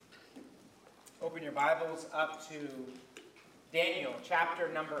Open your Bibles up to Daniel chapter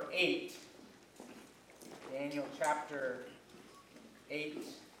number 8. Daniel chapter 8.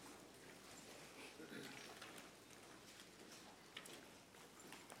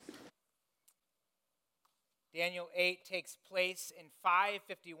 Daniel 8 takes place in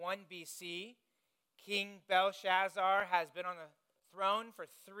 551 BC. King Belshazzar has been on the throne for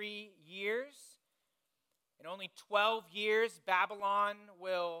 3 years. In only 12 years, Babylon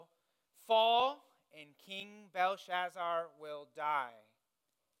will fall and King Belshazzar will die.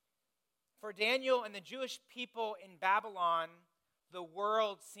 For Daniel and the Jewish people in Babylon, the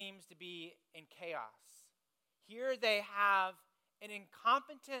world seems to be in chaos. Here they have an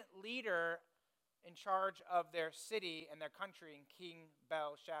incompetent leader in charge of their city and their country, in King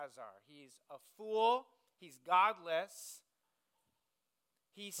Belshazzar. He's a fool. He's godless.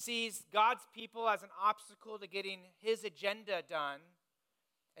 He sees God's people as an obstacle to getting his agenda done.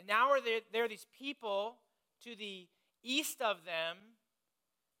 And now there are these people to the east of them,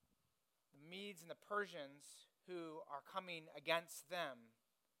 the Medes and the Persians, who are coming against them.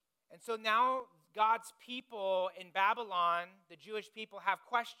 And so now God's people in Babylon, the Jewish people, have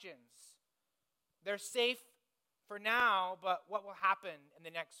questions. They're safe for now, but what will happen in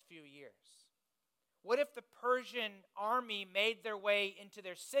the next few years? What if the Persian army made their way into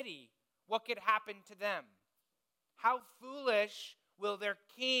their city? What could happen to them? How foolish will their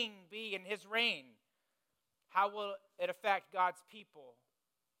king be in his reign? How will it affect God's people?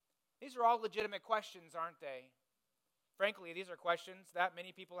 These are all legitimate questions, aren't they? Frankly, these are questions that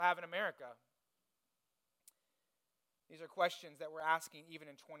many people have in America. These are questions that we're asking even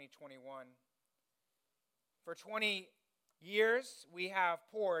in 2021. For 20 years, we have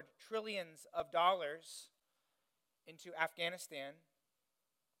poured trillions of dollars into Afghanistan,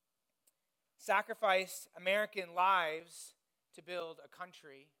 sacrificed American lives to build a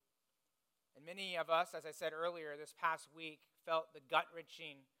country. And many of us, as I said earlier, this past week, felt the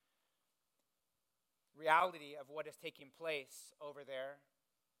gut-wrenching reality of what is taking place over there.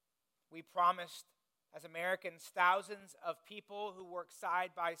 We promised, as Americans, thousands of people who work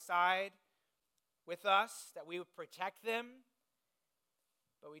side by side with us that we would protect them,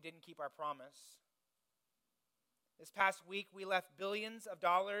 but we didn't keep our promise. This past week, we left billions of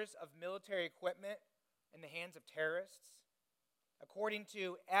dollars of military equipment in the hands of terrorists. According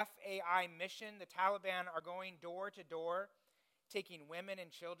to FAI Mission, the Taliban are going door to door, taking women and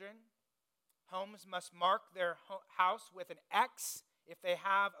children. Homes must mark their house with an X if they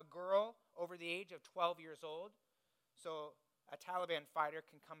have a girl over the age of 12 years old, so a Taliban fighter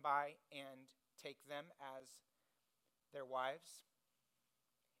can come by and take them as their wives.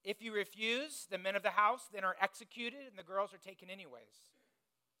 If you refuse, the men of the house then are executed and the girls are taken anyways.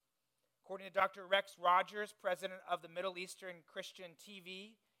 According to Dr. Rex Rogers, president of the Middle Eastern Christian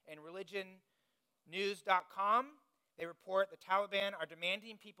TV and ReligionNews.com, they report the Taliban are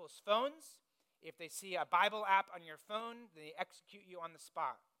demanding people's phones. If they see a Bible app on your phone, they execute you on the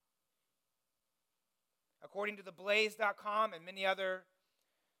spot. According to TheBlaze.com and many other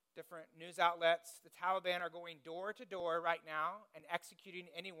different news outlets, the Taliban are going door to door right now and executing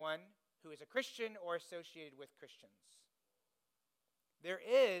anyone who is a Christian or associated with Christians. There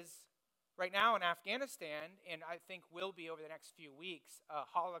is, right now in Afghanistan, and I think will be over the next few weeks, a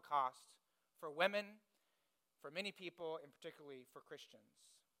Holocaust for women, for many people, and particularly for Christians.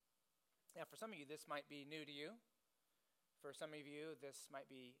 Now, for some of you, this might be new to you. For some of you, this might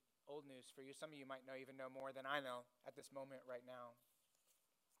be old news for you. Some of you might even know more than I know at this moment right now.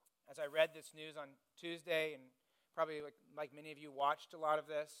 As I read this news on Tuesday, and probably like many of you watched a lot of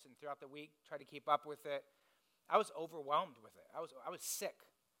this, and throughout the week tried to keep up with it, I was overwhelmed with it. I was sick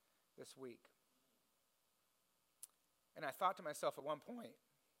this week. And I thought to myself at one point,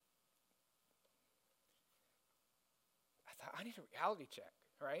 I need a reality check,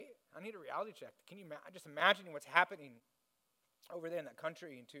 right? I need a reality check. Can you just imagine what's happening over there in that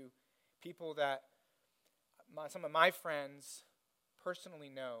country, and to people that some of my friends personally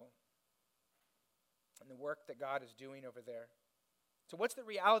know, and the work that God is doing over there. So what's the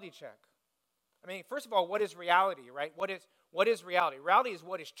reality check? I mean, first of all, what is reality, right? What is reality? Reality is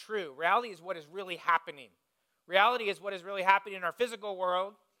what is true. Reality is what is really happening. Reality is what is really happening in our physical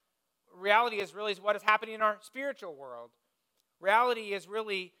world. Reality is really what is happening in our spiritual world. Reality is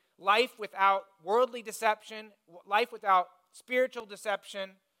really life without worldly deception, life without spiritual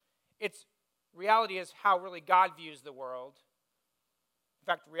deception. Reality is how really God views the world. In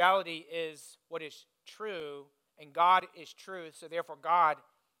fact, reality is what is true, and God is truth, so therefore God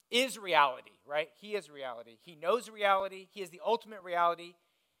is reality, right? He is reality. He knows reality. He is the ultimate reality,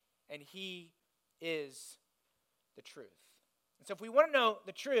 and he is the truth. And so if we want to know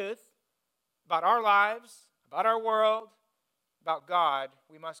the truth about our lives, about our world, about God,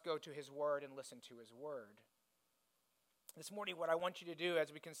 we must go to his word and listen to his word. This morning, what I want you to do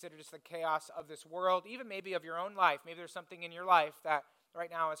as we consider just the chaos of this world, even maybe of your own life, maybe there's something in your life that right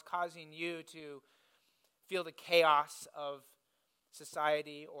now is causing you to feel the chaos of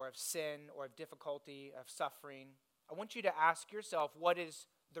society or of sin or of difficulty, of suffering. I want you to ask yourself, what is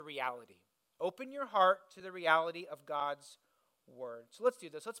the reality? Open your heart to the reality of God's word. So let's do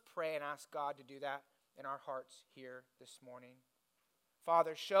this. Let's pray and ask God to do that in our hearts here this morning.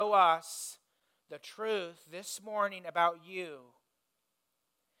 Father, show us the truth this morning about you.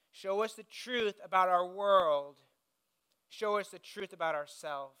 Show us the truth about our world. Show us the truth about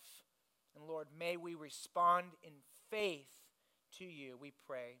ourselves. And Lord, may we respond in faith to you, we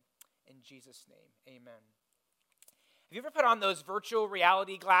pray. In Jesus' name, amen. Have you ever put on those virtual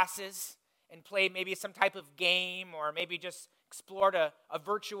reality glasses and played maybe some type of game or maybe just explored a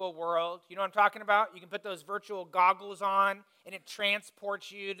virtual world? You know what I'm talking about? You can put those virtual goggles on and it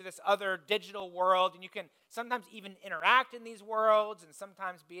transports you to this other digital world, and you can sometimes even interact in these worlds and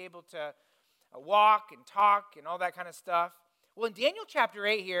sometimes be able to walk and talk and all that kind of stuff. Well, in Daniel chapter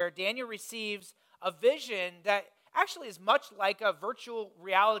 8 here, Daniel receives a vision that actually is much like a virtual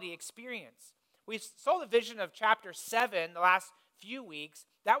reality experience. We saw the vision of chapter 7 the last few weeks.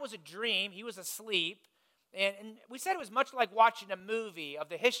 That was a dream. He was asleep. And we said it was much like watching a movie of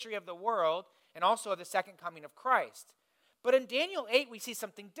the history of the world and also of the second coming of Christ. But in Daniel 8, we see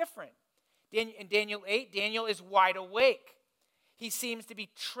something different. In Daniel 8, Daniel is wide awake. He seems to be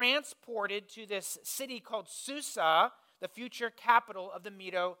transported to this city called Susa, the future capital of the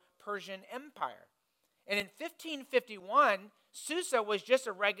Medo-Persian Empire. And in 1551, Susa was just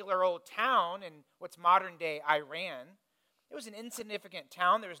a regular old town in what's modern-day Iran. It was an insignificant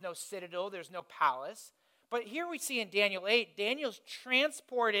town. There was no citadel. There was no palace. But here we see in Daniel 8, Daniel's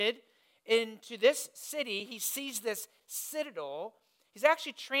transported into this city. He sees this citadel. He's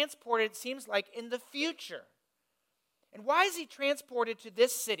actually transported, it seems like, in the future. And why is he transported to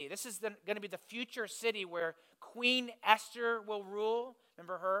this city? This is going to be the future city where Queen Esther will rule.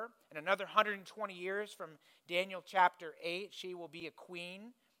 Remember her? In another 120 years from Daniel chapter 8, she will be a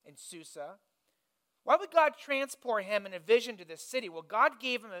queen in Susa. Why would God transport him in a vision to this city? Well, God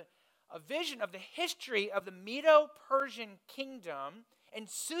gave him a vision of the history of the Medo-Persian kingdom, and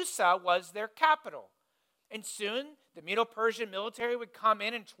Susa was their capital. And soon, the Medo-Persian military would come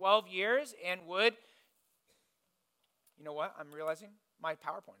in 12 years and would, you know what, I'm realizing my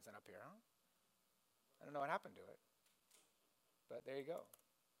PowerPoint's not up here, huh? I don't know what happened to it. But there you go.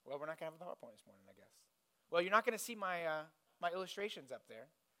 Well, we're not going to have a PowerPoint this morning, I guess. Well, you're not going to see my illustrations up there,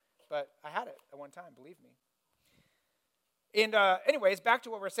 but I had it at one time, believe me. And anyways, back to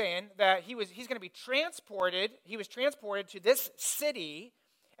what we're saying, that he's going to be transported. He was transported to this city,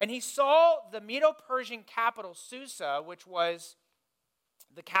 and he saw the Medo-Persian capital, Susa, which was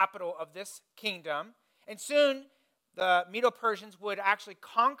the capital of this kingdom. And soon, the Medo-Persians would actually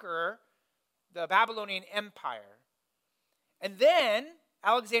conquer the Babylonian Empire. And then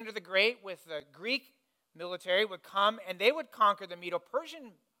Alexander the Great with the Greek military would come, and they would conquer the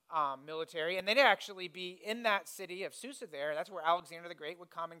Medo-Persian military, and they'd actually be in that city of Susa there. That's where Alexander the Great would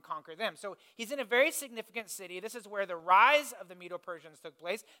come and conquer them. So he's in a very significant city. This is where the rise of the Medo-Persians took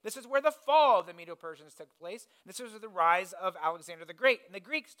place. This is where the fall of the Medo-Persians took place. This is where the rise of Alexander the Great and the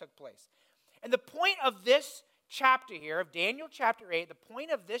Greeks took place. And the point of this chapter here, of Daniel chapter 8, the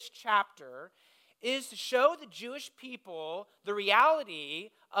point of this chapter is to show the Jewish people the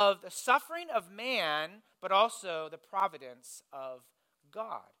reality of the suffering of man, but also the providence of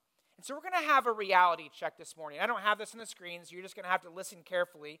God. And so we're going to have a reality check this morning. I don't have this on the screen, so you're just going to have to listen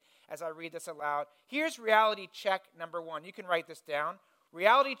carefully as I read this aloud. Here's reality check number 1. You can write this down.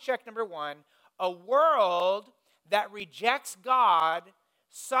 Reality check number 1. A world that rejects God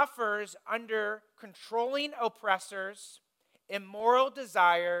suffers under controlling oppressors, immoral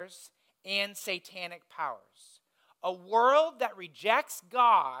desires, and satanic powers. A world that rejects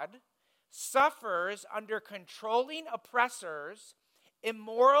God suffers under controlling oppressors,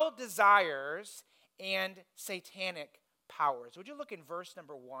 immoral desires, and satanic powers. Would you look in verse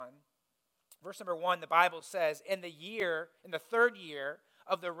number 1? Verse number 1, the Bible says, in the third year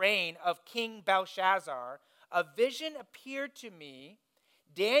of the reign of King Belshazzar, a vision appeared to me,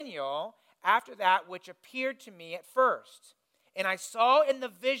 Daniel, after that which appeared to me at first. And I saw in the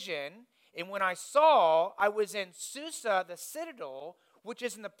vision, and when I saw, I was in Susa, the citadel, which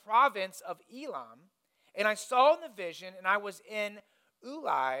is in the province of Elam. And I saw in the vision, and I was in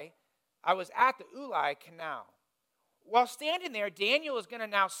Ulai. I was at the Ulai Canal. while standing there, Daniel is going to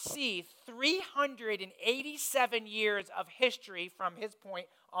now see 387 years of history from his point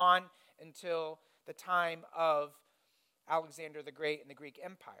on until the time of Alexander the Great and the Greek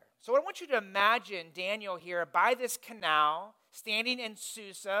Empire. So I want you to imagine Daniel here by this canal, standing in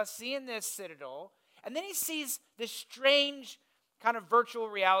Susa, seeing this citadel, and then he sees this strange kind of virtual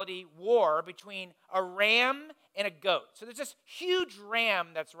reality war between a ram and a goat. So there's this huge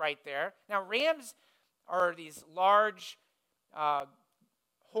ram that's right there. Now, rams are these large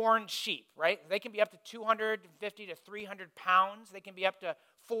horned sheep, right? They can be up to 250 to 300 pounds. They can be up to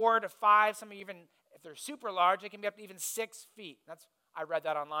 4 to 5, some even, if they're super large, they can be up to even 6 feet. I read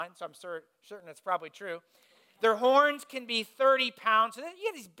that online, so I'm certain it's probably true. Their horns can be 30 pounds. So you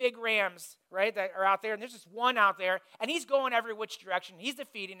have these big rams, right, that are out there, and there's just one out there, and he's going every which direction. He's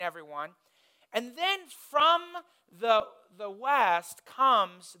defeating everyone. And then from the west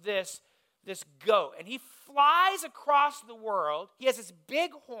comes this goat, and he flies across the world. He has this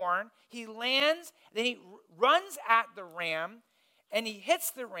big horn. He lands, then he runs at the ram, and he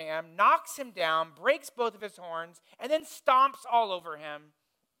hits the ram, knocks him down, breaks both of his horns, and then stomps all over him.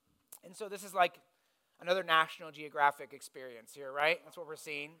 And so this is like another National Geographic experience here, right? That's what we're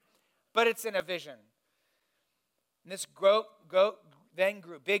seeing. But it's in a vision. And this goat then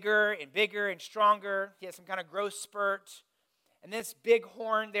grew bigger and stronger. He had some kind of growth spurt. And this big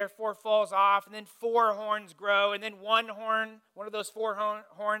horn, therefore, falls off. And then 4 horns grow. And then one of those 4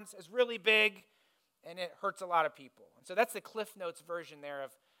 horns is really big. And it hurts a lot of people. And so that's the Cliff Notes version there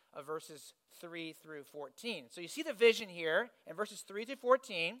of verses 3 through 14. So you see the vision here in verses 3 through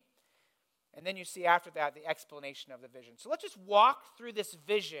 14. And then you see after that the explanation of the vision. So let's just walk through this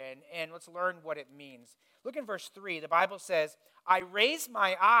vision and let's learn what it means. Look in verse 3. The Bible says, I raised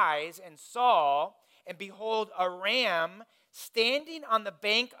my eyes and saw, and behold, a ram standing on the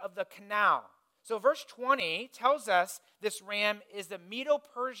bank of the canal. So verse 20 tells us this ram is the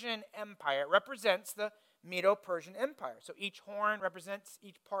Medo-Persian Empire. It represents the Medo-Persian Empire. So each horn represents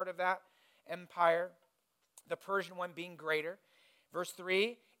each part of that empire, the Persian one being greater. Verse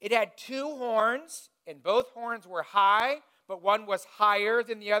 3, it had 2 horns, and both horns were high, but one was higher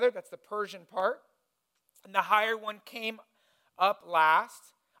than the other. That's the Persian part. And the higher one came up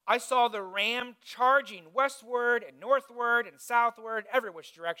last. I saw the ram charging westward and northward and southward, every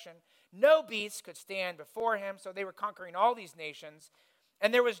which direction. No beast could stand before him, so they were conquering all these nations.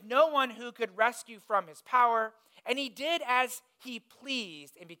 And there was no one who could rescue from his power, and he did as he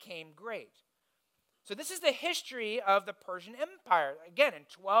pleased and became great. So this is the history of the Persian Empire. Again, in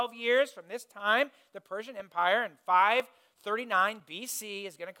 12 years from this time, the Persian Empire in 539 BC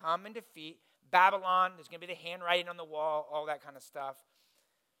is going to come and defeat Babylon. There's going to be the handwriting on the wall, all that kind of stuff.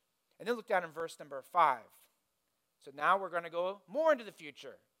 And then look down in verse number 5. So now we're going to go more into the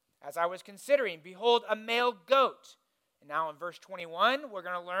future. As I was considering, behold, a male goat. And now in verse 21, we're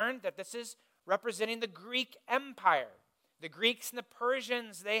going to learn that this is representing the Greek Empire. The Greeks and the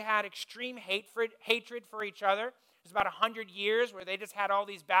Persians, they had extreme hatred for each other. It was about 100 years where they just had all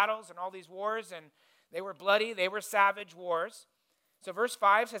these battles and all these wars, and they were bloody, they were savage wars. So verse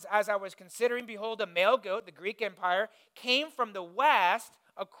 5 says, as I was considering, behold, a male goat, the Greek Empire, came from the west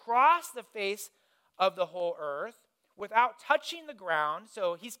across the face of the whole earth without touching the ground.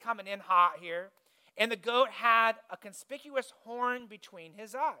 So he's coming in hot here. And the goat had a conspicuous horn between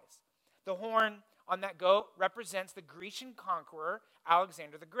his eyes. The horn on that goat represents the Grecian conqueror,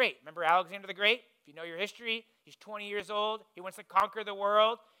 Alexander the Great. Remember Alexander the Great? If you know your history, he's 20 years old. He wants to conquer the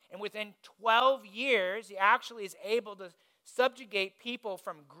world. And within 12 years, he actually is able to subjugate people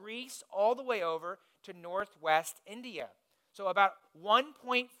from Greece all the way over to northwest India. So about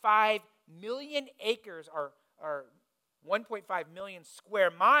 1.5 million acres or 1.5 million square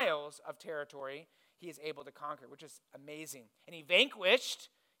miles of territory he is able to conquer, which is amazing. And he vanquished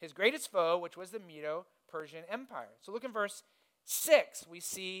his greatest foe, which was the Medo-Persian Empire. So look in verse 6. We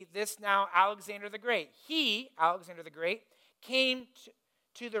see this now Alexander the Great. He, Alexander the Great, came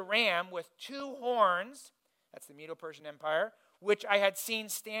to the ram with 2 horns. That's the Medo-Persian Empire, which I had seen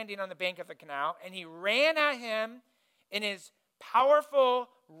standing on the bank of the canal. And he ran at him in his powerful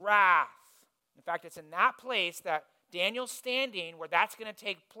wrath. In fact, it's in that place that Daniel's standing where that's going to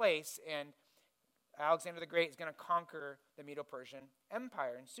take place, and Alexander the Great is going to conquer the Medo-Persian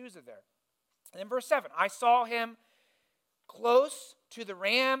Empire in Susa there. And then verse 7, I saw him close to the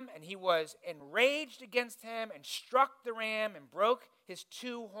ram, and he was enraged against him and struck the ram and broke his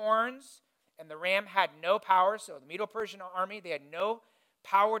 2 horns. And the ram had no power, so the Medo-Persian army, they had no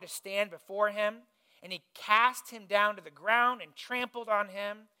power to stand before him. And he cast him down to the ground and trampled on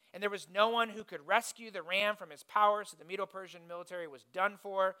him. And there was no one who could rescue the ram from his power, so the Medo-Persian military was done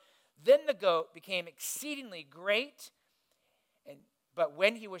for. Then the goat became exceedingly great But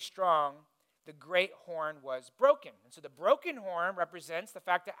when he was strong, the great horn was broken. And so the broken horn represents the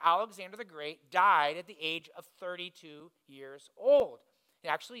fact that Alexander the Great died at the age of 32 years old. He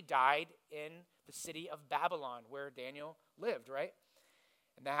actually died in the city of Babylon, where Daniel lived, right?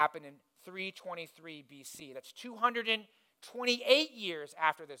 And that happened in 323 BC. That's 228 years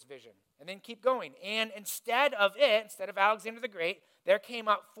after this vision. And then keep going. And instead of Alexander the Great, there came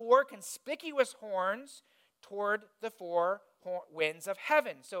up 4 conspicuous horns toward the 4 winds of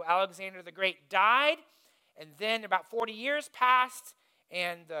heaven. So Alexander the Great died, and then about 40 years passed,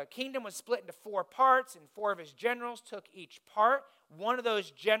 and the kingdom was split into 4 parts, and 4 of his generals took each part. One of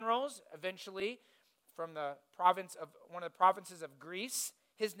those generals, eventually, from the province of one of the provinces of Greece,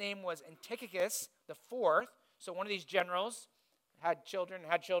 his name was Antiochus the Fourth. So one of these generals had children,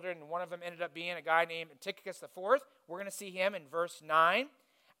 and one of them ended up being a guy named Antiochus the Fourth. We're going to see him in verse 9.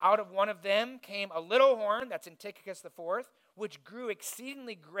 Out of one of them came a little horn, that's Antiochus the Fourth, which grew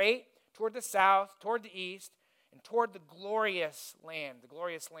exceedingly great toward the south, toward the east, and toward the glorious land. The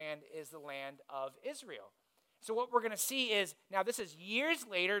glorious land is the land of Israel. So what we're going to see is, now this is years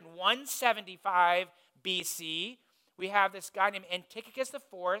later, in 175 BC, we have this guy named Antiochus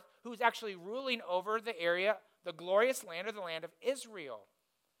IV, who's actually ruling over the area, the glorious land, or the land of Israel.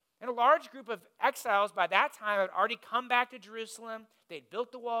 And a large group of exiles by that time had already come back to Jerusalem. They'd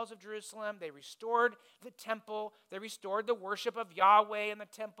built the walls of Jerusalem. They restored the temple. They restored the worship of Yahweh in the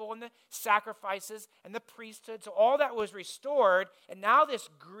temple and the sacrifices and the priesthood. So all that was restored. And now this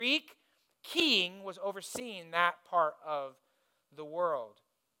Greek king was overseeing that part of the world.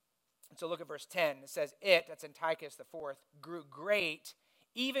 And so look at verse 10. It says, that's Antiochus IV, grew great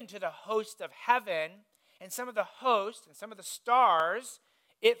even to the host of heaven, and some of the host and some of the stars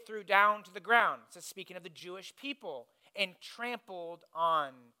it threw down to the ground. So speaking of the Jewish people, and trampled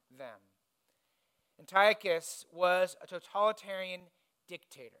on them. Antiochus was a totalitarian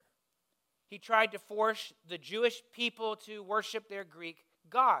dictator. He tried to force the Jewish people to worship their Greek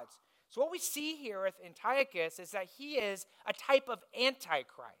gods. So what we see here with Antiochus is that he is a type of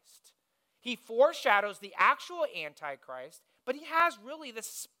Antichrist. He foreshadows the actual Antichrist, but he has really the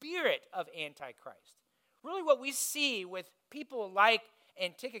spirit of Antichrist. Really what we see with people like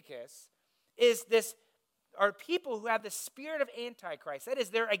Antiochus is this are people who have the spirit of Antichrist. That is,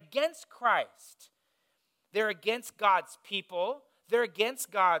 they're against Christ. They're against God's people. They're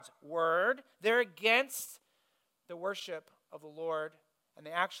against God's word. They're against the worship of the Lord, and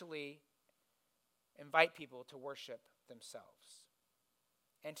they actually invite people to worship themselves.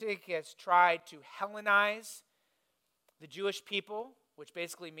 Antiochus tried to Hellenize the Jewish people, which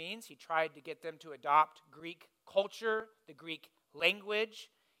basically means he tried to get them to adopt Greek culture, the Greek language.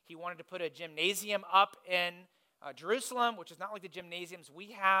 He wanted to put a gymnasium up in Jerusalem, which is not like the gymnasiums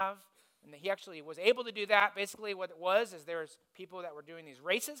we have. And he actually was able to do that. Basically what it was is there's people that were doing these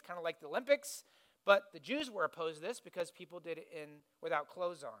races, kind of like the Olympics. But the Jews were opposed to this because people did it without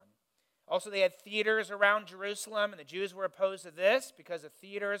clothes on. Also, they had theaters around Jerusalem, and the Jews were opposed to this because the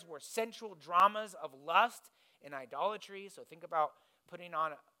theaters were sensual dramas of lust and idolatry. So think about putting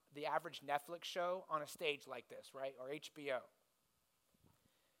on the average Netflix show on a stage like this, right? Or HBO.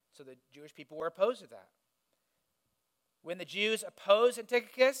 So the Jewish people were opposed to that. When the Jews opposed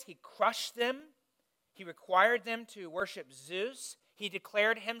Antiochus, he crushed them. He required them to worship Zeus. He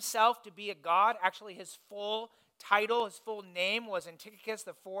declared himself to be a god. Actually, his full title, his full name was Antiochus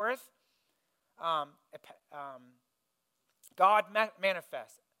IV. God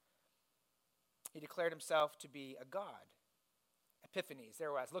manifest. He declared himself to be a god. Epiphanes,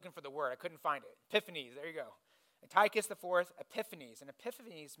 there I was looking for the word. I couldn't find it. Epiphanes, there you go. Antiochus IV, Epiphanes. And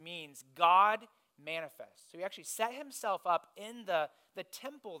Epiphanes means God manifest. So he actually set himself up in the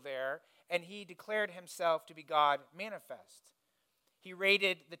temple there, and he declared himself to be God manifest. He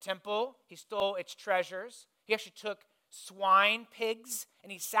raided the temple. He stole its treasures. He actually took swine, pigs,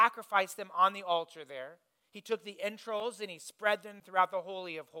 and he sacrificed them on the altar there. He took the entrails and he spread them throughout the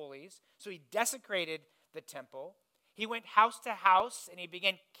Holy of Holies. So he desecrated the temple. He went house to house and he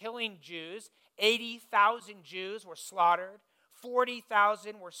began killing Jews. 80,000 Jews were slaughtered.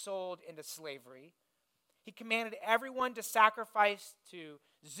 40,000 were sold into slavery. He commanded everyone to sacrifice to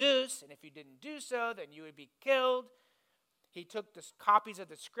Zeus, and if you didn't do so, then you would be killed. He took the copies of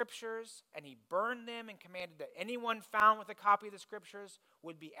the scriptures and he burned them and commanded that anyone found with a copy of the scriptures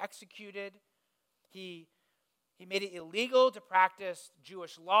would be executed. He made it illegal to practice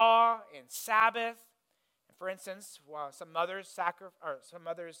Jewish law and Sabbath. And for instance, while some mothers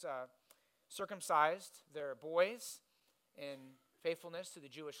circumcised their boys in faithfulness to the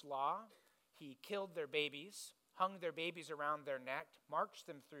Jewish law, he killed their babies, hung their babies around their neck, marched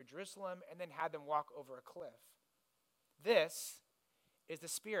them through Jerusalem, and then had them walk over a cliff. This is the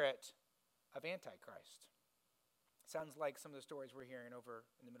spirit of Antichrist. Sounds like some of the stories we're hearing over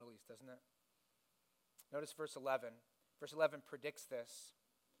in the Middle East, doesn't it? Notice verse 11. Verse 11 predicts this.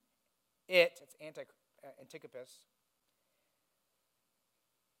 It's Antiochus,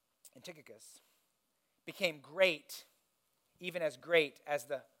 became great, even as great as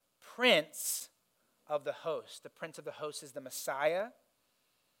the prince of the host. The prince of the host is the Messiah.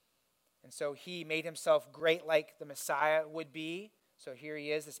 And so he made himself great like the Messiah would be. So here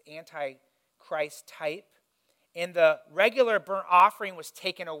he is, this Antichrist type. And the regular burnt offering was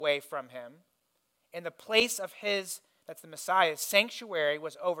taken away from him. And the place of his, that's the Messiah's, sanctuary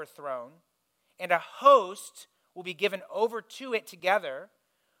was overthrown. And a host will be given over to it together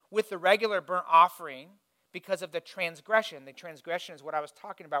with the regular burnt offering because of the transgression. The transgression is what I was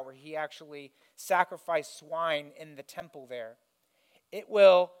talking about, where he actually sacrificed swine in the temple there. It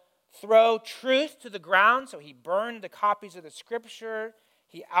will throw truth to the ground, so he burned the copies of the scripture.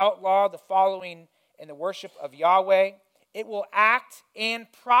 He outlawed the following in the worship of Yahweh. It will act and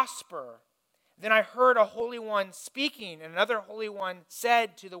prosper. Then I heard a holy one speaking, and another holy one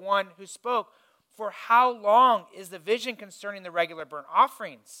said to the one who spoke, "For how long is the vision concerning the regular burnt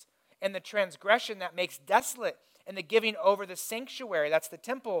offerings and the transgression that makes desolate and the giving over the sanctuary," that's the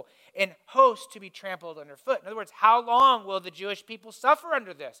temple, "and host to be trampled underfoot"? In other words, how long will the Jewish people suffer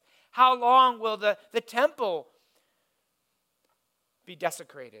under this? How long will the temple be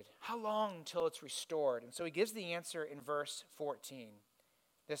desecrated? How long until it's restored? And so he gives the answer in verse 14.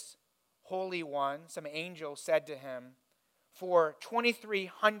 This holy one, some angel said to him, "For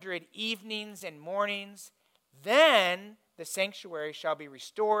 2,300 evenings and mornings, then the sanctuary shall be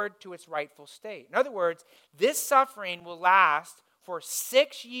restored to its rightful state." In other words, this suffering will last for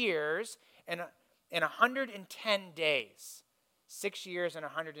 6 years and 110 days. 6 years and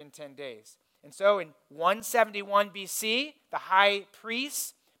 110 days. And so in 171 BC, the high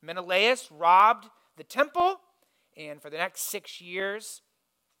priest Menelaus robbed the temple, and for the next 6 years,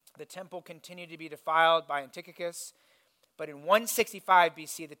 the temple continued to be defiled by Antiochus. But in 165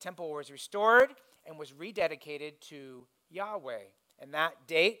 BC, the temple was restored and was rededicated to Yahweh. And that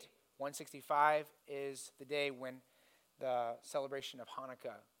date, 165, is the day when the celebration of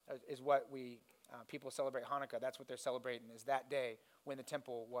Hanukkah is what people celebrate Hanukkah. That's what they're celebrating, is that day when the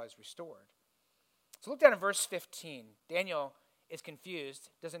temple was restored. So look down in verse 15. Daniel is confused,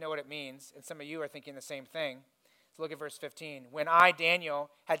 doesn't know what it means, and some of you are thinking the same thing. So look at verse 15. "When I, Daniel,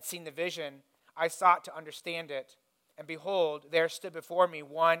 had seen the vision, I sought to understand it. And behold, there stood before me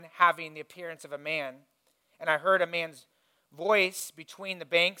one having the appearance of a man. And I heard a man's voice between the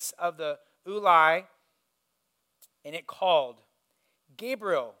banks of the Ulai, and it called,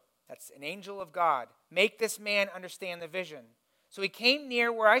 'Gabriel,' that's an angel of God, 'make this man understand the vision.' So he came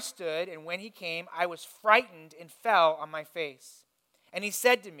near where I stood, and when he came, I was frightened and fell on my face. And he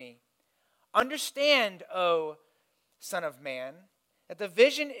said to me, 'Understand, O Son of Man, that the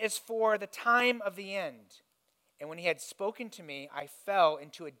vision is for the time of the end.' And when he had spoken to me, I fell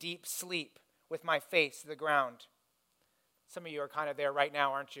into a deep sleep with my face to the ground." Some of you are kind of there right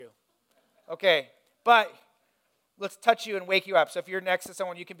now, aren't you? Okay, but let's touch you and wake you up. So if you're next to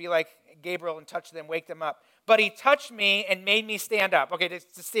someone, you can be like Gabriel and touch them, wake them up. "But he touched me and made me stand up." Okay,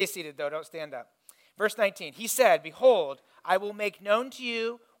 just stay seated though, don't stand up. Verse 19, "He said, 'Behold, I will make known to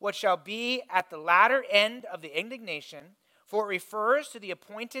you what shall be at the latter end of the indignation, for it refers to the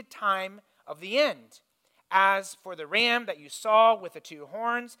appointed time of the end. As for the ram that you saw with the 2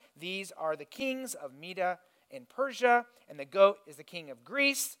 horns, these are the kings of Media and Persia, and the goat is the king of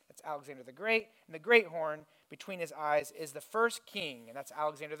Greece,'" that's Alexander the Great, "and the great horn between his eyes is the first king," and that's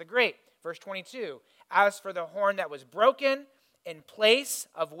Alexander the Great. Verse 22, "As for the horn that was broken, in place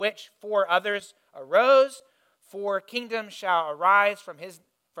of which 4 others arose, 4 kingdoms shall arise from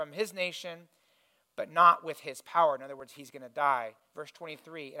his nation, but not with his power." In other words, he's going to die. Verse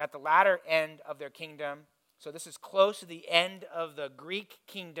 23, "And at the latter end of their kingdom," so this is close to the end of the Greek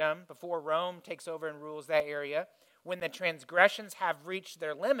kingdom before Rome takes over and rules that area, "when the transgressions have reached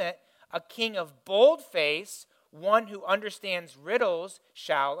their limit, a king of bold face, one who understands riddles,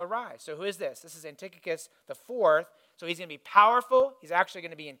 shall arise." So who is this? This is Antiochus the Fourth. So he's going to be powerful. He's actually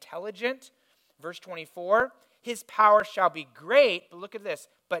going to be intelligent. Verse 24, "His power shall be great," but look at this,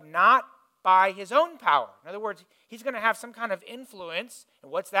 "but not by his own power." In other words, he's going to have some kind of influence.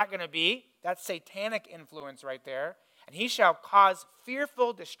 And what's that going to be? That's satanic influence right there. "And he shall cause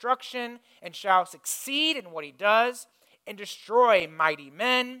fearful destruction and shall succeed in what he does and destroy mighty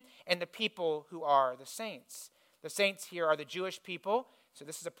men and the people who are the saints." The saints here are the Jewish people. So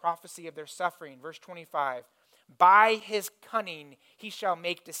this is a prophecy of their suffering. Verse 25, "By his cunning he shall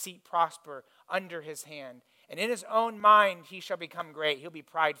make deceit prosper under his hand, And in his own mind he shall become great. He'll be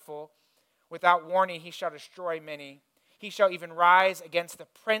prideful. Without warning he shall destroy many. He shall even rise against the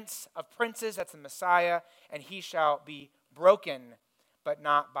prince of princes, that's the Messiah, and he shall be broken, but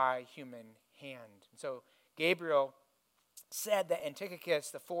not by human hand. And so Gabriel said that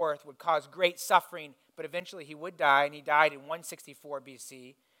Antiochus IV would cause great suffering, but eventually he would die, and he died in 164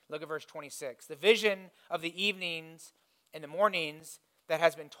 BC. Look at verse 26. The vision of the evenings and the mornings that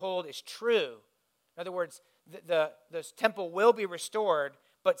has been told is true. In other words, the temple will be restored,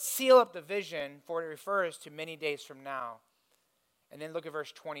 but seal up the vision, for it refers to many days from now. And then look at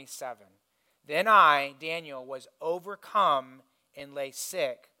verse 27. Then I, Daniel, was overcome and lay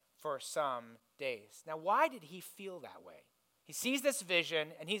sick for some days. Now, why did he feel that way? He sees this vision,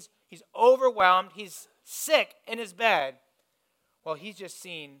 and he's overwhelmed. He's sick in his bed. Well, he's just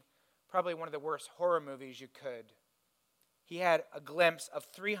seen probably one of the worst horror movies you could. He had a glimpse of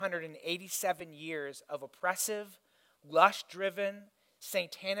 387 years of oppressive, lust-driven,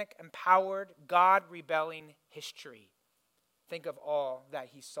 satanic-empowered, God-rebelling history. Think of all that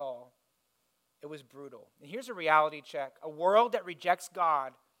he saw. It was brutal. And here's a reality check. A world that rejects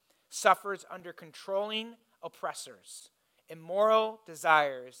God suffers under controlling oppressors, immoral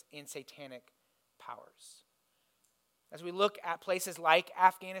desires, and satanic powers. As we look at places like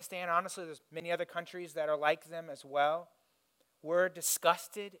Afghanistan, honestly, there's many other countries that are like them as well. We're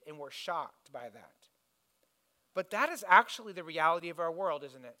disgusted and we're shocked by that. But that is actually the reality of our world,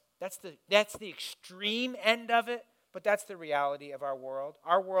 isn't it? That's the extreme end of it, but that's the reality of our world.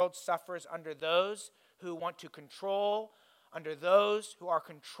 Our world suffers under those who want to control, under those who are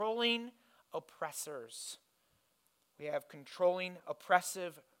controlling oppressors. We have controlling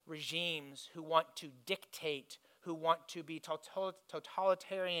oppressive regimes who want to dictate, who want to be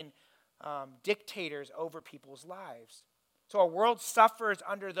totalitarian dictators over people's lives. So our world suffers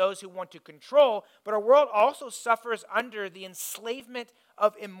under those who want to control, but our world also suffers under the enslavement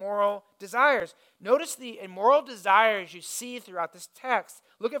of immoral desires. Notice the immoral desires you see throughout this text.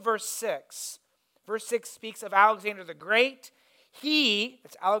 Look at verse 6. Verse 6 speaks of Alexander the Great.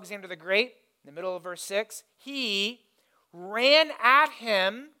 That's Alexander the Great, in the middle of verse 6, he ran at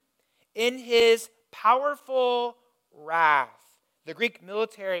him in his powerful wrath. The Greek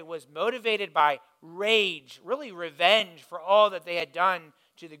military was motivated by rage, really revenge for all that they had done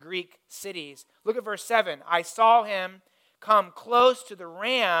to the Greek cities. Look at verse 7. I saw him come close to the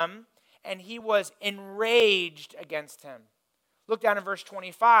ram, and he was enraged against him. Look down in verse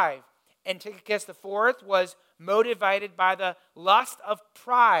 25. Antiochus IV was motivated by the lust of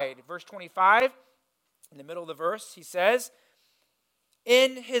pride. Verse 25, in the middle of the verse, he says,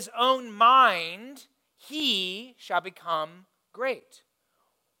 in his own mind, he shall become great.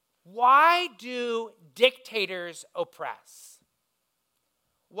 Why do dictators oppress?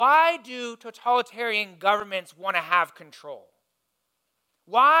 Why do totalitarian governments want to have control?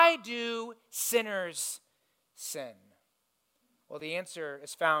 Why do sinners sin? Well, the answer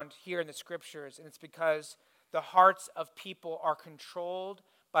is found here in the scriptures, and it's because the hearts of people are controlled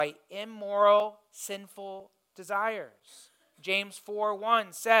by immoral, sinful desires. James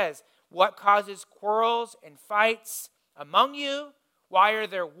 4:1 says, what causes quarrels and fights among you? Why are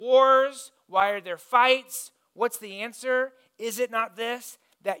there wars? Why are there fights? What's the answer? Is it not this,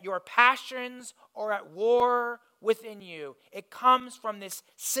 that your passions are at war within you? It comes from this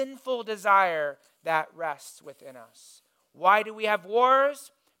sinful desire that rests within us. Why do we have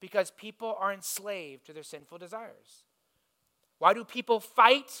wars? Because people are enslaved to their sinful desires. Why do people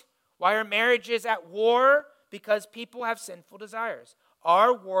fight? Why are marriages at war? Because people have sinful desires.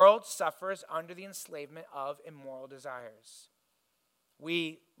 Our world suffers under the enslavement of immoral desires.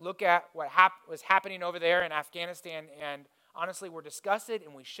 We look at what was happening over there in Afghanistan, and honestly, we're disgusted,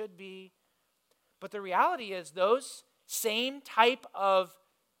 and we should be. But the reality is those same type of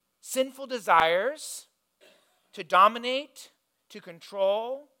sinful desires to dominate, to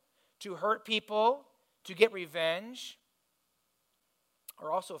control, to hurt people, to get revenge,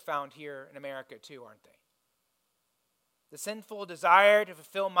 are also found here in America too, aren't they? The sinful desire to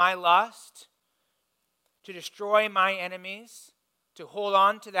fulfill my lust, to destroy my enemies, to hold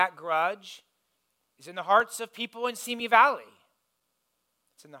on to that grudge, is in the hearts of people in Simi Valley.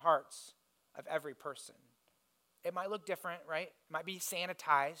 It's in the hearts of every person. It might look different, right? It might be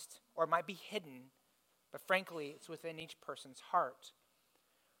sanitized, or it might be hidden, but frankly, it's within each person's heart.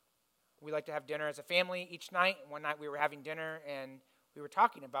 We like to have dinner as a family each night. One night we were having dinner, and we were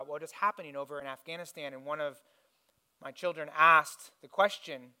talking about what is happening over in Afghanistan, and one of my children asked the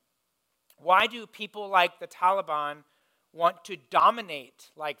question, why do people like the Taliban want to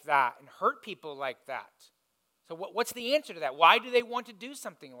dominate like that and hurt people like that? So what's the answer to that? Why do they want to do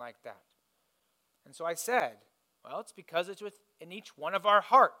something like that? And so I said, well, it's because it's within each one of our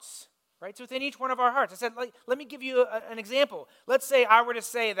hearts, right? It's within each one of our hearts. I said, let me give you an example. Let's say I were to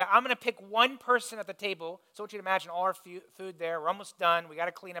say that I'm going to pick one person at the table. So I want you to imagine all our food there. We're almost done. We got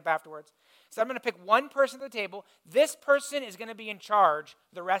to clean up afterwards. So I'm going to pick one person at the table. This person is going to be in charge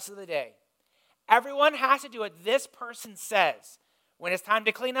the rest of the day. Everyone has to do what this person says. When it's time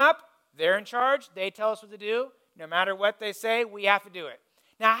to clean up, they're in charge. They tell us what to do. No matter what they say, we have to do it.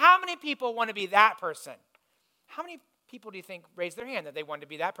 Now, how many people want to be that person? How many people do you think raise their hand that they want to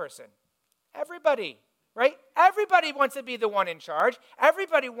be that person? Everybody, right? Everybody wants to be the one in charge.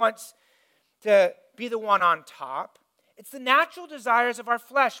 Everybody wants to be the one on top. It's the natural desires of our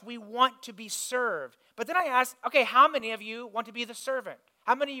flesh. We want to be served. But then I ask, okay, how many of you want to be the servant?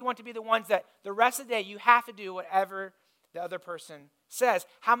 How many of you want to be the ones that the rest of the day you have to do whatever the other person says?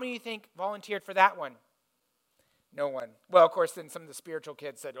 How many of you think volunteered for that one? No one. Well, of course, then some of the spiritual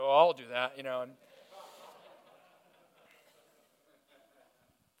kids said, oh, I'll do that, And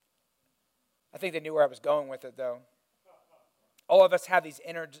I think they knew where I was going with it, though. All of us have these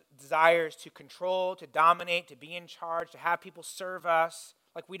inner desires to control, to dominate, to be in charge, to have people serve us.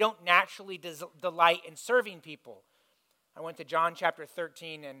 Like we don't naturally delight in serving people. I went to John chapter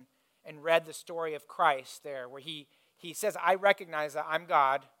 13 and read the story of Christ there, where he says, I recognize that I'm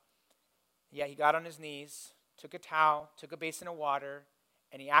God. Yeah, he got on his knees, took a towel, took a basin of water,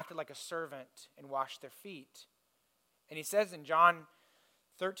 and he acted like a servant and washed their feet. And he says in John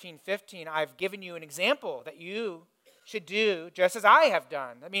 13:15, I've given you an example that you should do just as I have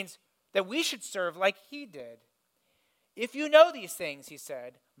done. That means that we should serve like he did. If you know these things, he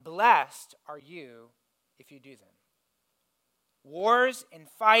said, blessed are you if you do them. Wars and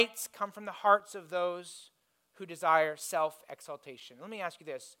fights come from the hearts of those who desire self-exaltation. Let me ask you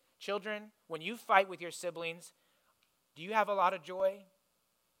this. Children, when you fight with your siblings, do you have a lot of joy?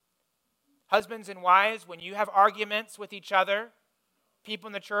 Husbands and wives, when you have arguments with each other, people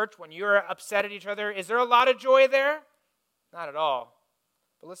in the church, when you're upset at each other, is there a lot of joy there? Not at all.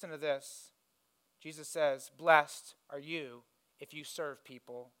 But listen to this. Jesus says, blessed are you if you serve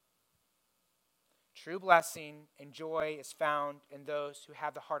people. True blessing and joy is found in those who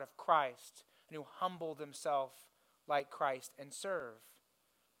have the heart of Christ and who humble themselves like Christ and serve.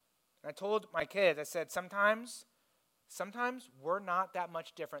 And I told my kids, I said, sometimes we're not that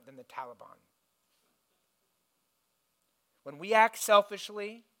much different than the Taliban. When we act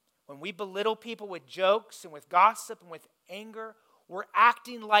selfishly, when we belittle people with jokes and with gossip and with anger, we're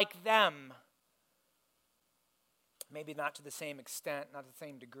acting like them. Maybe not to the same extent, not to the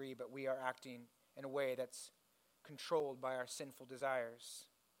same degree, but we are acting in a way that's controlled by our sinful desires.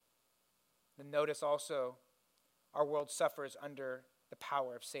 Then notice also, our world suffers under the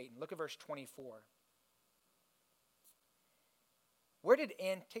power of Satan. Look at verse 24. Where did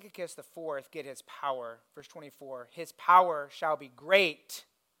Antiochus IV get his power? Verse 24, his power shall be great,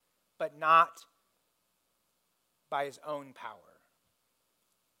 but not by his own power.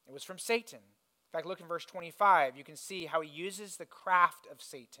 It was from Satan. In fact, look in verse 25. You can see how he uses the craft of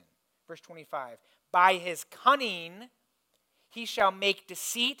Satan. Verse 25, by his cunning he shall make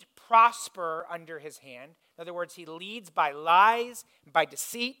deceit prosper under his hand. In other words, he leads by lies, by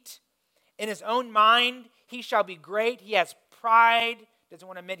deceit. In his own mind he shall be great. He has pride, doesn't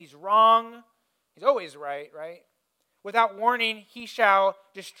want to admit he's wrong. He's always right? Without warning, he shall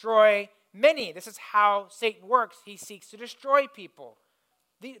destroy many. This is how Satan works. He seeks to destroy people.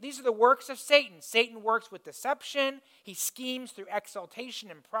 These are the works of Satan. Satan works with deception. He schemes through exaltation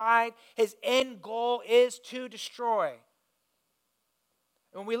and pride. His end goal is to destroy.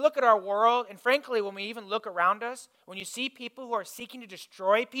 When we look at our world, and frankly, when we even look around us, when you see people who are seeking to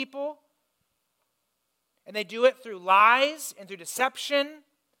destroy people, and they do it through lies and through deception,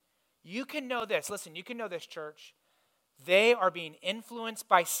 you can know this. Listen, you can know this, church. They are being influenced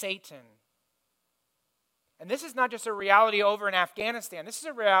by Satan. And this is not just a reality over in Afghanistan. This is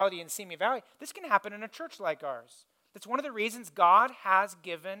a reality in Simi Valley. This can happen in a church like ours. That's one of the reasons God has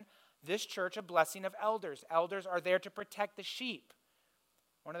given this church a blessing of elders. Elders are there to protect the sheep.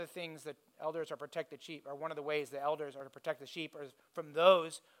 One of the things that elders are protect the sheep, or one of the ways the elders are to protect the sheep, is from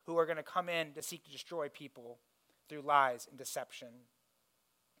those who are going to come in to seek to destroy people through lies and deception.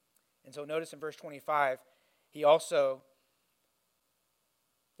 And so notice in verse 25, he also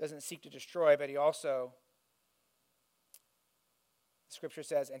doesn't seek to destroy, but he also, the scripture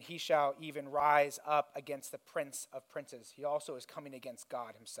says, and he shall even rise up against the prince of princes. He also is coming against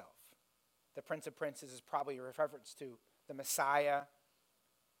God himself. The prince of princes is probably a reference to the Messiah,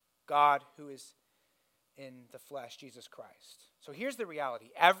 God who is in the flesh, Jesus Christ. So here's the reality.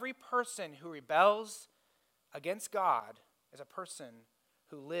 Every person who rebels against God is a person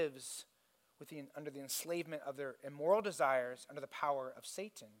who lives under the enslavement of their immoral desires, under the power of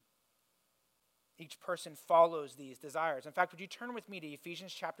Satan. Each person follows these desires. In fact, would you turn with me to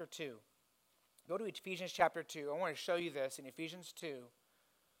Ephesians chapter 2? Go to Ephesians chapter 2. I want to show you this in Ephesians 2.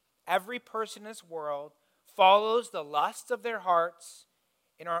 Every person in this world follows the lusts of their hearts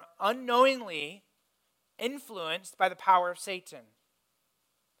and are unknowingly influenced by the power of Satan,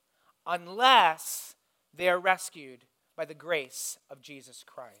 unless they are rescued by the grace of Jesus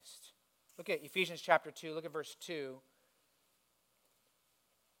Christ. Look at Ephesians chapter 2. Look at verse 2.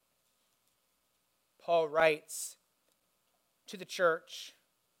 Paul writes to the church,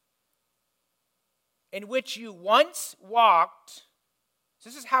 in which you once walked. So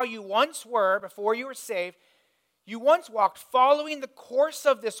this is how you once were before you were saved. You once walked following the course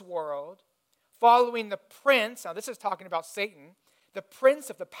of this world, following the prince. Now this is talking about Satan, the prince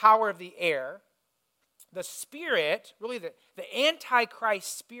of the power of the air, the spirit, really the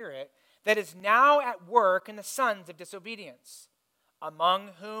antichrist spirit that is now at work in the sons of disobedience, among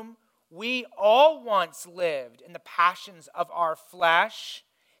whom we all once lived in the passions of our flesh,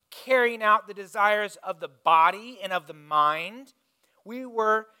 carrying out the desires of the body and of the mind. We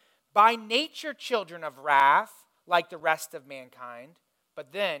were by nature children of wrath, like the rest of mankind.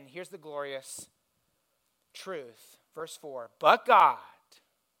 But then, here's the glorious truth. Verse 4, but God,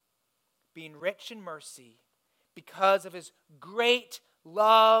 being rich in mercy, because of his great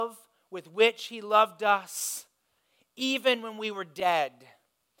love with which he loved us, even when we were dead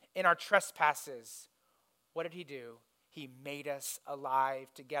in our trespasses, what did he do? He made us alive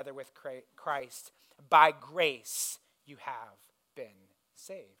together with Christ. By grace you have been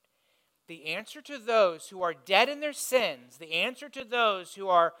saved. The answer to those who are dead in their sins, the answer to those who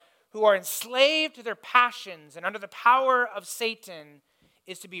are enslaved to their passions and under the power of Satan,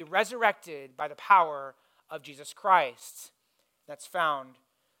 is to be resurrected by the power of Jesus Christ. That's found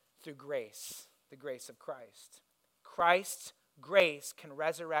through grace, the grace of Christ. Christ's grace can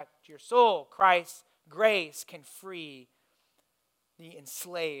resurrect your soul. Christ's grace can free the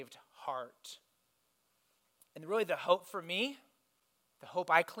enslaved heart. And really the hope for me, the hope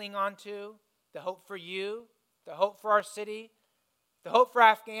I cling on to, the hope for you, the hope for our city, the hope for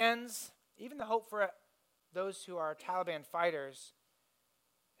Afghans, even the hope for those who are Taliban fighters,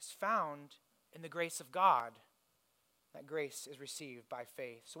 is found in the grace of God. That grace is received by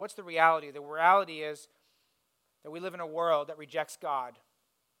faith. So what's the reality? The reality is that we live in a world that rejects God.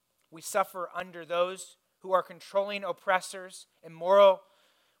 We suffer under those who are controlling oppressors,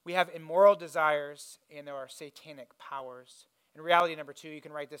 we have immoral desires, and there are satanic powers. And reality number 2, you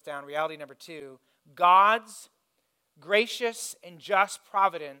can write this down. Reality number 2, God's gracious and just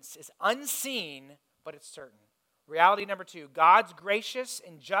providence is unseen, but it's certain. Reality number 2, God's gracious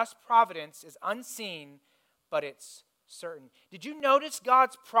and just providence is unseen, but it's certain. Did you notice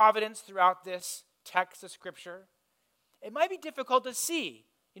God's providence throughout this text of Scripture? It might be difficult to see.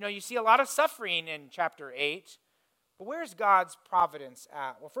 You see a lot of suffering in chapter 8, but where's God's providence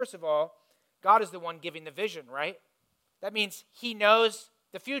at? Well, first of all, God is the one giving the vision, right? That means he knows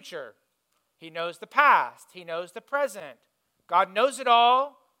the future. He knows the past. He knows the present. God knows it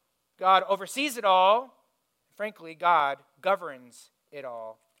all. God oversees it all. Frankly, God governs it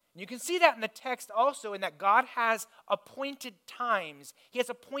all. And you can see that in the text also, in that God has appointed times. He has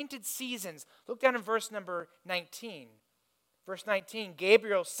appointed seasons. Look down in verse number 19. Verse 19,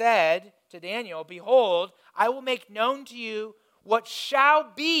 Gabriel said to Daniel, behold, I will make known to you what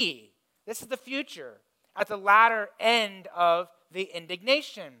shall be. This is the future, at the latter end of the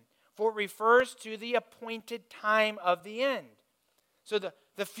indignation. For it refers to the appointed time of the end. So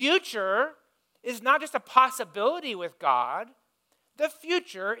the future is not just a possibility with God. The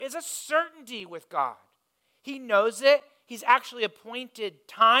future is a certainty with God. He knows it. He's actually appointed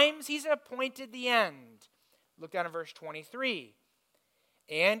times. He's appointed the end. Look down at verse 23.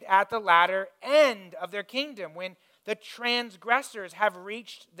 And at the latter end of their kingdom, when the transgressors have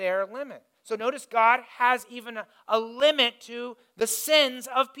reached their limit. So notice God has even a limit to the sins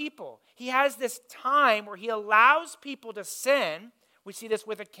of people. He has this time where he allows people to sin. We see this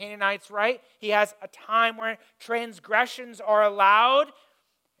with the Canaanites, right? He has a time where transgressions are allowed,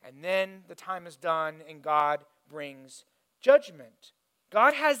 and then the time is done and God brings judgment.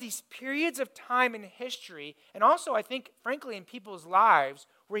 God has these periods of time in history, and also I think, frankly, in people's lives,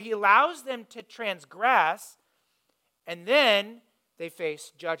 where he allows them to transgress, and then they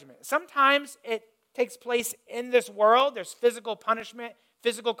face judgment. Sometimes it takes place in this world. There's physical punishment,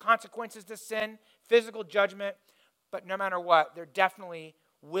 physical consequences to sin, physical judgment. But no matter what, there definitely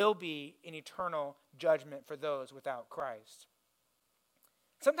will be an eternal judgment for those without Christ.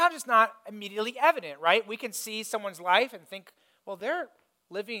 Sometimes it's not immediately evident, right? We can see someone's life and think, well, they're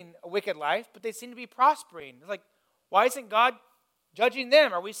living a wicked life, but they seem to be prospering. It's like, why isn't God judging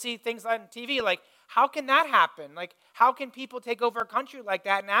them? Or we see things on TV like, how can that happen? Like, how can people take over a country like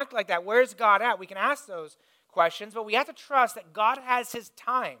that and act like that? Where's God at? We can ask those questions, but we have to trust that God has his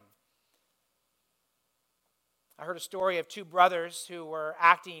time. I heard a story of two brothers who were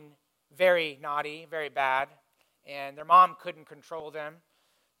acting very naughty, very bad, and their mom couldn't control them.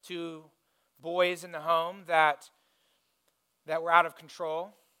 Two boys in the home that were out of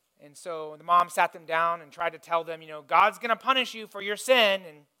control. And so the mom sat them down and tried to tell them, God's going to punish you for your sin.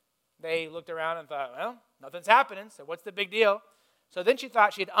 And they looked around and thought, well, nothing's happening, so what's the big deal? So then she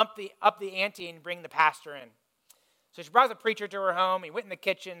thought she'd up the ante and bring the pastor in. So she brought the preacher to her home. He went in the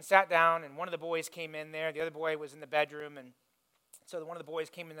kitchen, sat down, and one of the boys came in there. The other boy was in the bedroom. And so one of the boys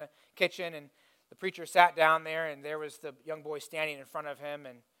came in the kitchen, and the preacher sat down there, and there was the young boy standing in front of him.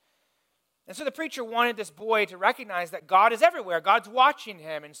 And so the preacher wanted this boy to recognize that God is everywhere. God's watching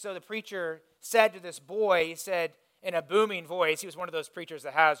him. And so the preacher said to this boy, he said in a booming voice, he was one of those preachers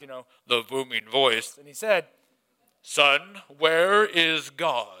that has, the booming voice. And he said, "Son, where is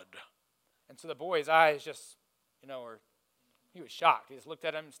God?" And so the boy's eyes just, he was shocked. He just looked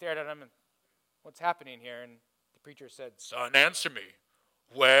at him, stared at him, and what's happening here? And the preacher said, "Son, answer me.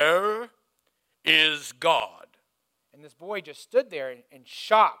 Where is God?" And this boy just stood there in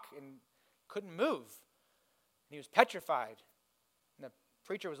shock and couldn't move. And he was petrified. And the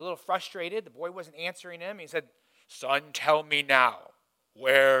preacher was a little frustrated. The boy wasn't answering him. He said, "Son, tell me now,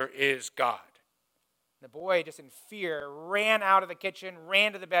 where is God?" And the boy, just in fear, ran out of the kitchen,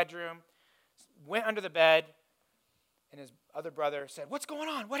 ran to the bedroom, went under the bed, and his other brother said, "What's going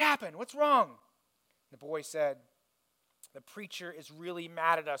on? What happened? What's wrong?" And the boy said, "The preacher is really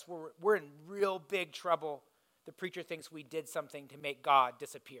mad at us. We're in real big trouble. The preacher thinks we did something to make God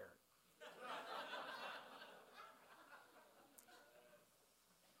disappear."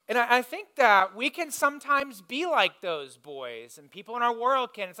 And I think that we can sometimes be like those boys, and people in our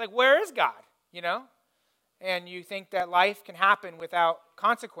world can. It's like, where is God? And you think that life can happen without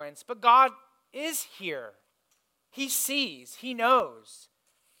consequence, but God is here. He sees, he knows,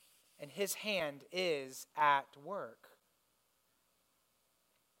 and his hand is at work.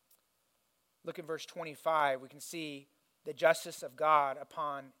 Look at verse 25. We can see the justice of God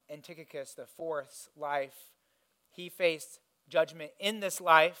upon Antiochus IV's life. He faced judgment in this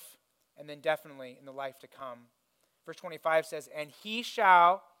life, and then definitely in the life to come. Verse 25 says, "And he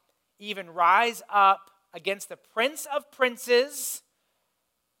shall even rise up against the prince of princes,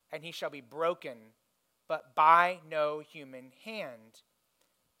 and he shall be broken, but by no human hand."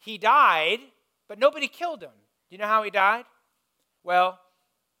 He died, but nobody killed him. Do you know how he died? Well,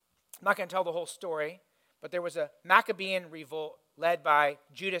 I'm not going to tell the whole story, but there was a Maccabean revolt led by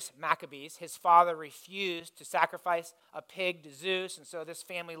Judas Maccabees. His father refused to sacrifice a pig to Zeus, and so this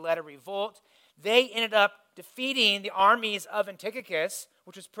family led a revolt. They ended up defeating the armies of Antiochus,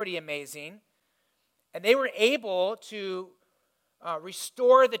 which was pretty amazing. And they were able to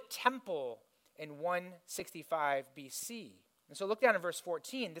restore the temple in 165 BC. And so look down in verse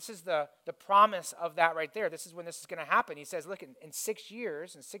 14. This is the promise of that right there. This is when this is going to happen. He says, look, in 6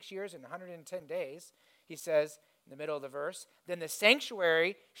 years and 110 days, he says, in the middle of the verse, "Then the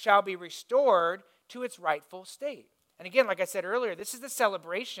sanctuary shall be restored to its rightful state." And again, like I said earlier, this is the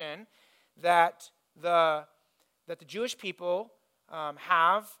celebration that the Jewish people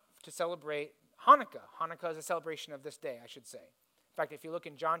have to celebrate Hanukkah. Hanukkah is a celebration of this day, I should say. In fact, if you look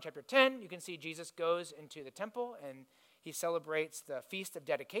in John chapter 10, you can see Jesus goes into the temple and he celebrates the Feast of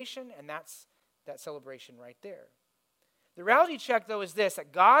Dedication, and that's that celebration right there. The reality check, though, is this,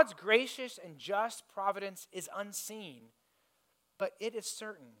 that God's gracious and just providence is unseen, but it is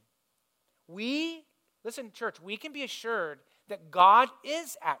certain. Listen, church, we can be assured that God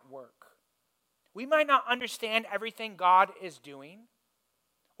is at work. We might not understand everything God is doing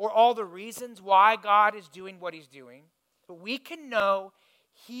or all the reasons why God is doing what he's doing, but we can know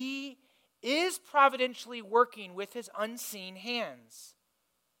he is providentially working with his unseen hands.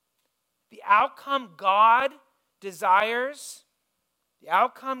 The outcome God desires, the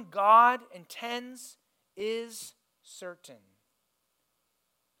outcome God intends is certain.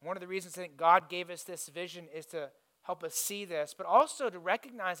 One of the reasons I think God gave us this vision is to help us see this, but also to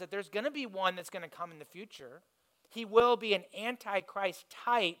recognize that there's going to be one that's going to come in the future. He will be an Antichrist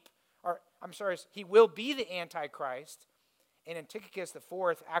type, he will be the Antichrist, and Antiochus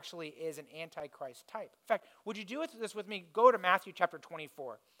IV actually is an Antichrist type. In fact, would you do this with me? Go to Matthew chapter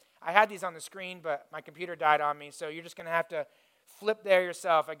 24. I had these on the screen, but my computer died on me, so you're just going to have to flip there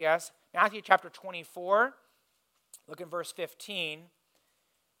yourself, I guess. Matthew chapter 24, look at verse 15.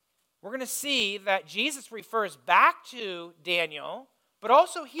 We're going to see that Jesus refers back to Daniel But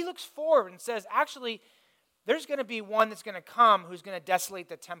also he looks forward and says, actually, there's going to be one that's going to come who's going to desolate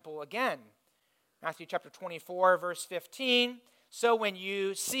the temple again. Matthew chapter 24, verse 15. So when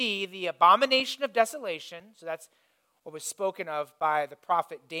you see the abomination of desolation, so that's what was spoken of by the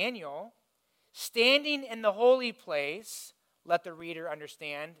prophet Daniel, standing in the holy place, let the reader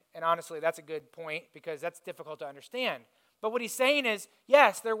understand. And honestly, that's a good point because that's difficult to understand. But what he's saying is,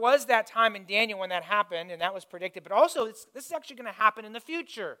 yes, there was that time in Daniel when that happened, and that was predicted. But also, this is actually going to happen in the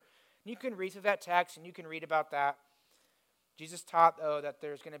future. And you can read through that text, and you can read about that. Jesus taught, though, that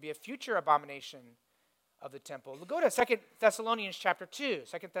there's going to be a future abomination of the temple. We'll go to 2 Thessalonians chapter 2.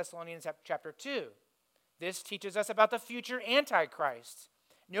 2 Thessalonians chapter 2. This teaches us about the future Antichrist.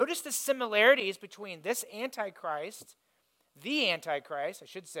 Notice the similarities between this Antichrist, the Antichrist, I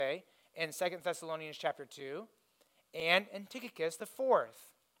should say, in 2 Thessalonians chapter 2, and Antiochus the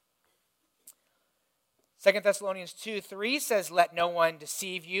fourth. 2 Thessalonians 2:3 says, let no one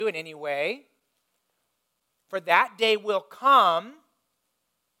deceive you in any way, for that day will come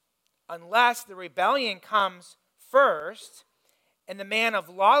unless the rebellion comes first, and the man of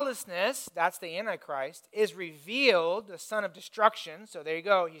lawlessness, that's the Antichrist, is revealed, the son of destruction, so there you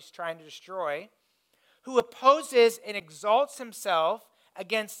go, he's trying to destroy, who opposes and exalts himself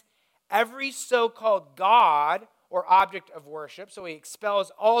against every so-called God or object of worship. So he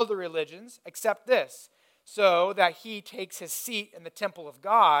expels all the religions except this, so that he takes his seat in the temple of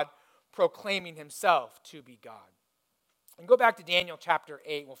God, proclaiming himself to be God. And go back to Daniel chapter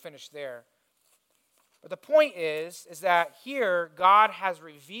 8, we'll finish there. But the point is that here God has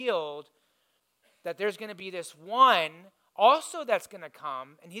revealed that there's going to be this one also that's going to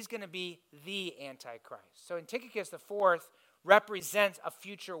come, and he's going to be the Antichrist. So Antiochus the fourth represents a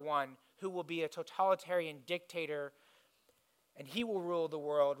future one who will be a totalitarian dictator, and he will rule the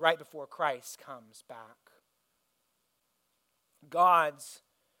world right before Christ comes back. God's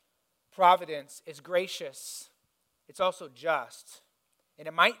providence is gracious. It's also just. And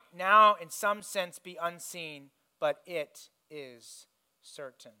it might now, in some sense, be unseen, but it is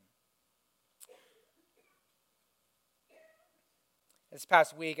certain. This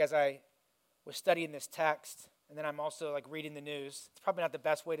past week, as I was studying this text, and then I'm also reading the news. It's probably not the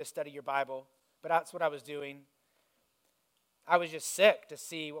best way to study your Bible, but that's what I was doing. I was just sick to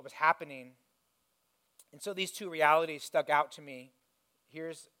see what was happening. And so these two realities stuck out to me.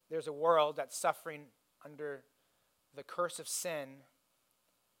 There's a world that's suffering under the curse of sin.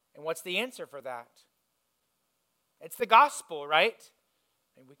 And what's the answer for that? It's the gospel, right?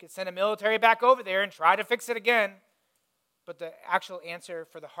 And we could send a military back over there and try to fix it again. But the actual answer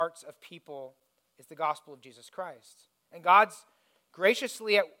for the hearts of people is the gospel of Jesus Christ. And God's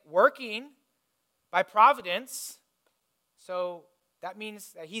graciously at working by providence. So that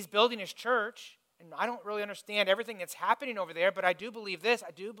means that he's building his church. And I don't really understand everything that's happening over there, but I do believe this.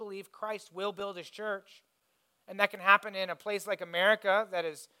 I do believe Christ will build his church. And that can happen in a place like America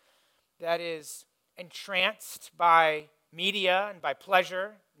that is entranced by media and by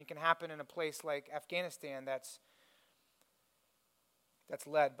pleasure. It can happen in a place like Afghanistan that's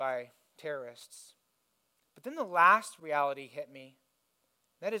led by terrorists. But then the last reality hit me.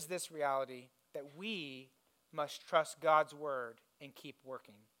 That is this reality, that we must trust God's word and keep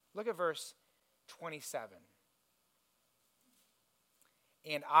working. Look at verse 27.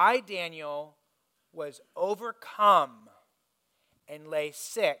 And I, Daniel, was overcome and lay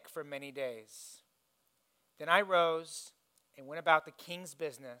sick for many days. Then I rose and went about the king's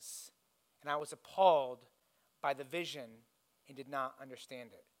business, and I was appalled by the vision and did not understand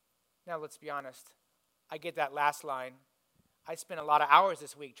it. Now, let's be honest. I get that last line. I spent a lot of hours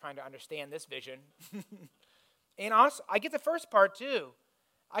this week trying to understand this vision. And honestly, I get the first part too.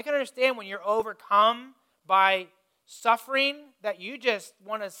 I can understand when you're overcome by suffering that you just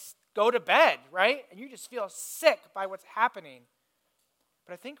want to go to bed, right? And you just feel sick by what's happening.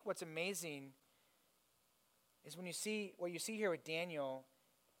 But I think what's amazing is what you see here with Daniel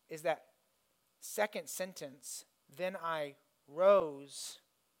is that second sentence, then I rose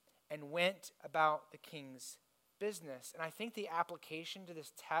and went about the king's business. And I think the application to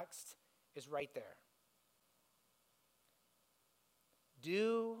this text is right there.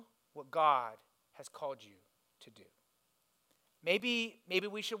 Do what God has called you to do. Maybe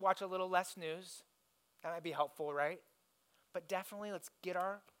we should watch a little less news. That might be helpful, right? But definitely let's get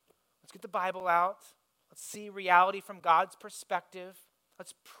the Bible out. Let's see reality from God's perspective.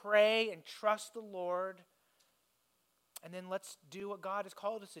 Let's pray and trust the Lord. And then let's do what God has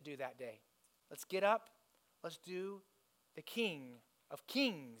called us to do that day. Let's get up. Let's do the King of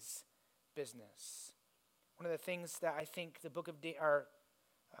Kings business. One of the things that I think the book of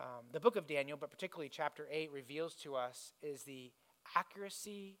Daniel, but particularly chapter 8, reveals to us is the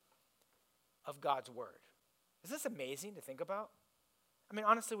accuracy of God's word. Is this amazing to think about? I mean,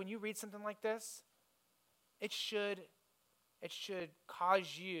 honestly, when you read something like this, it should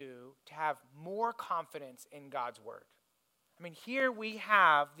cause you to have more confidence in God's word. I mean, here we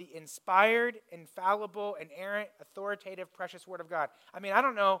have the inspired, infallible, inerrant, authoritative, precious word of God. I mean, I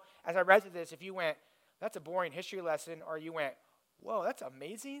don't know, as I read through this, if you went, that's a boring history lesson, or you went, whoa, that's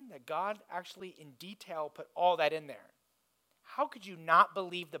amazing that God actually in detail put all that in there. How could you not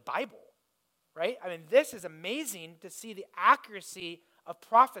believe the Bible, right? I mean, this is amazing to see the accuracy of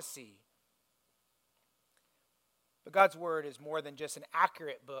prophecy. But God's word is more than just an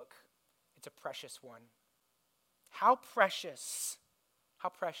accurate book. It's a precious one. How precious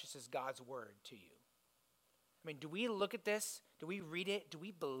is God's word to you? I mean, do we look at this? Do we read it? Do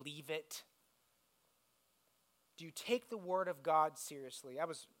we believe it? Do you take the word of God seriously? I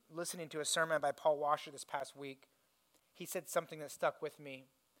was listening to a sermon by Paul Washer this past week. He said something that stuck with me.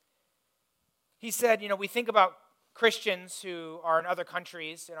 He said, we think about Christians who are in other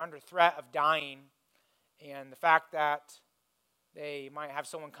countries and under threat of dying, and the fact that they might have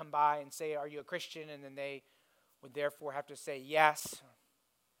someone come by and say, are you a Christian? And then they would therefore have to say yes.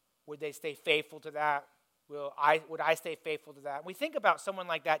 Would they stay faithful to that? Would I stay faithful to that? And we think about someone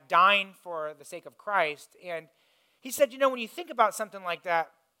like that dying for the sake of Christ. And he said, when you think about something like that,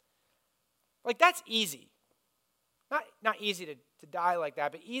 like that's easy. Not easy to die like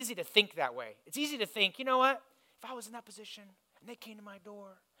that, but easy to think that way. It's easy to think, you know what? If I was in that position and they came to my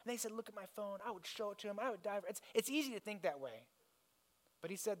door and they said, look at my phone, I would show it to them. I would die. It's easy to think that way.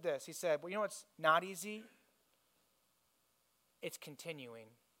 But he said this. He said, well, you know what's not easy? It's continuing.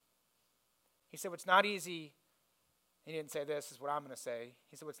 He said, what's not easy, he didn't say this, is what I'm going to say.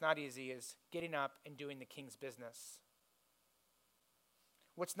 He said, what's not easy is getting up and doing the king's business.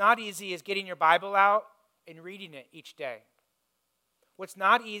 What's not easy is getting your Bible out and reading it each day. What's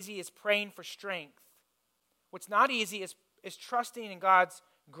not easy is praying for strength. What's not easy is trusting in God's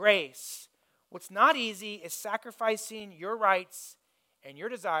grace. What's not easy is sacrificing your rights and your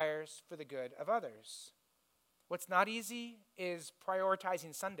desires for the good of others. What's not easy is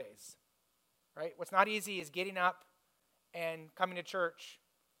prioritizing Sundays, right? What's not easy is getting up and coming to church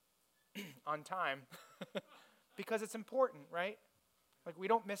on time because it's important, right? Like we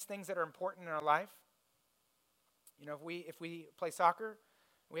don't miss things that are important in our life. If we play soccer,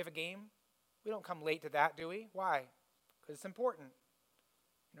 we have a game, we don't come late to that, do we? Why? Because it's important.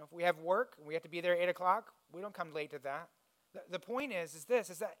 If we have work and we have to be there at 8 o'clock, we don't come late to that. The point is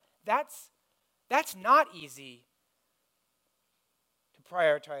that's not easy to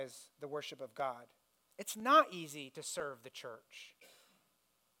prioritize the worship of God. It's not easy to serve the church.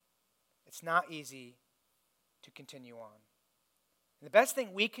 It's not easy to continue on. And the best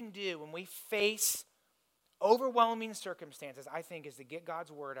thing we can do when we face overwhelming circumstances, I think, is to get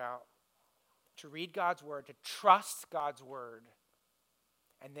God's word out, to read God's word, to trust God's word,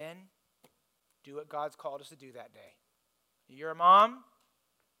 and then do what God's called us to do that day. You're a mom,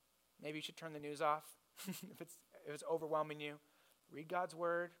 maybe you should turn the news off if it's overwhelming you. Read God's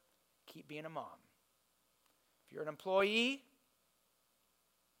word, keep being a mom. If you're an employee,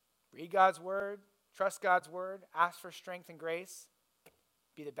 read God's word, trust God's word, ask for strength and grace,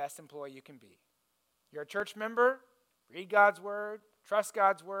 be the best employee you can be. You're a church member, read God's word, trust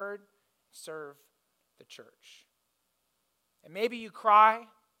God's word, serve the church. And maybe you cry,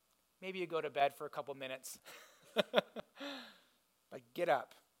 maybe you go to bed for a couple minutes. But get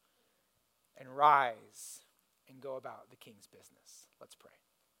up and rise and go about the king's business. Let's pray.